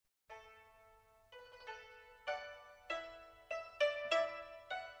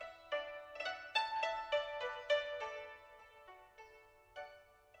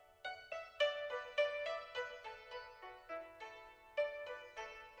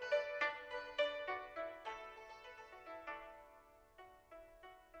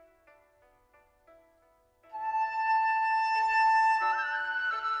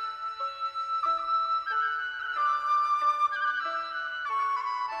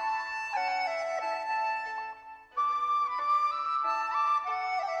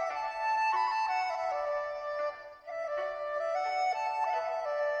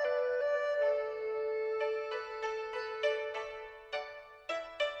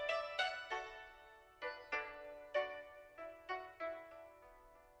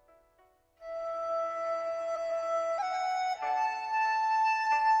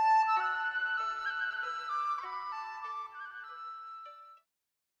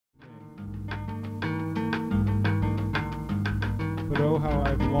Oh, how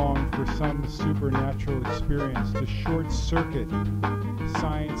I've longed for some supernatural experience to short-circuit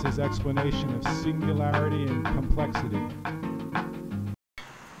science's explanation of singularity and complexity.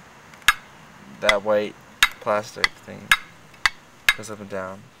 That white plastic thing goes up and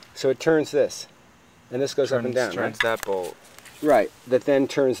down. So it turns this, and this goes up and down, Turns right? that bolt. Right, that then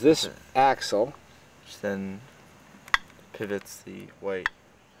turns this axle. Which then pivots the white.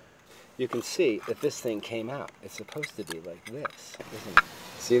 You can see that this thing came out. It's supposed to be like this, isn't it?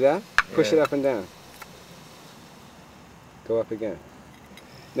 See that? Push it up and down. Go up again.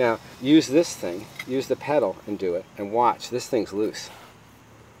 Now, use this thing, use the pedal and do it, and watch. This thing's loose.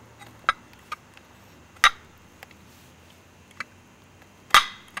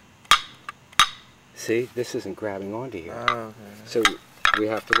 See, this isn't grabbing onto here. Oh, okay. So we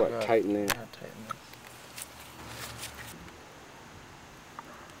have to what? Tighten it. Tighten this.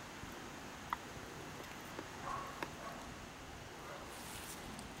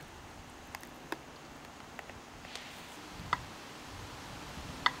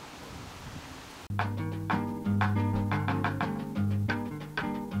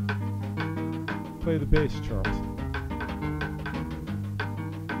 Play the bass, Charles.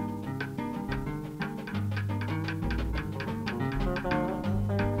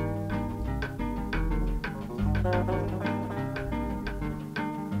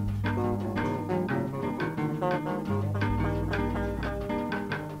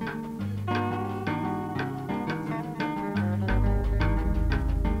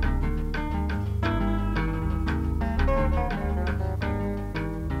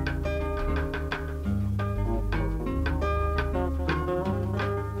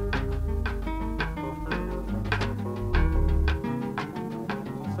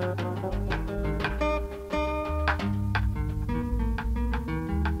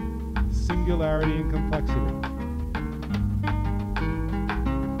 Singularity and complexity.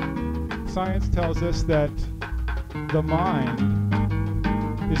 Science tells us that the mind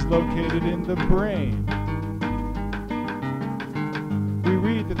is located in the brain. We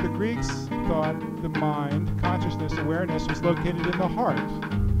read that the Greeks thought the mind, consciousness, awareness was located in the heart,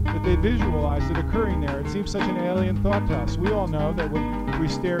 that they visualized it occurring there. It seems such an alien thought to us. We all know that when we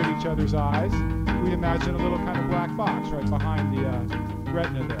stare at each other's eyes, we imagine a little kind of black box right behind the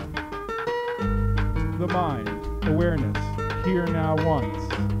retina there. The mind, awareness, here, now, once.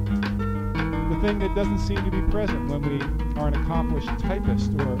 The thing that doesn't seem to be present when we are an accomplished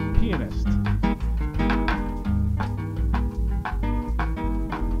typist or pianist.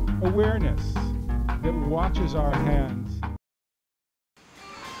 Awareness that watches our hands.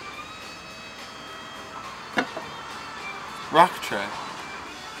 Rock tray.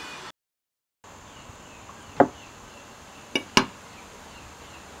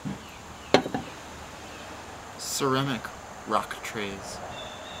 Ceramic rock trays.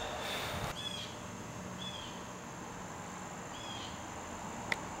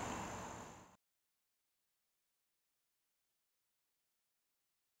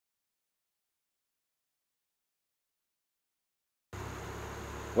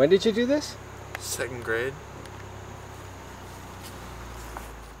 When did you do this? 2nd grade.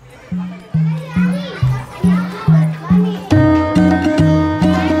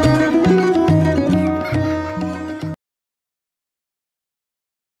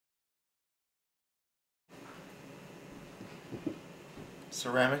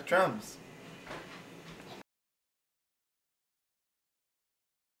 Ceramic drums.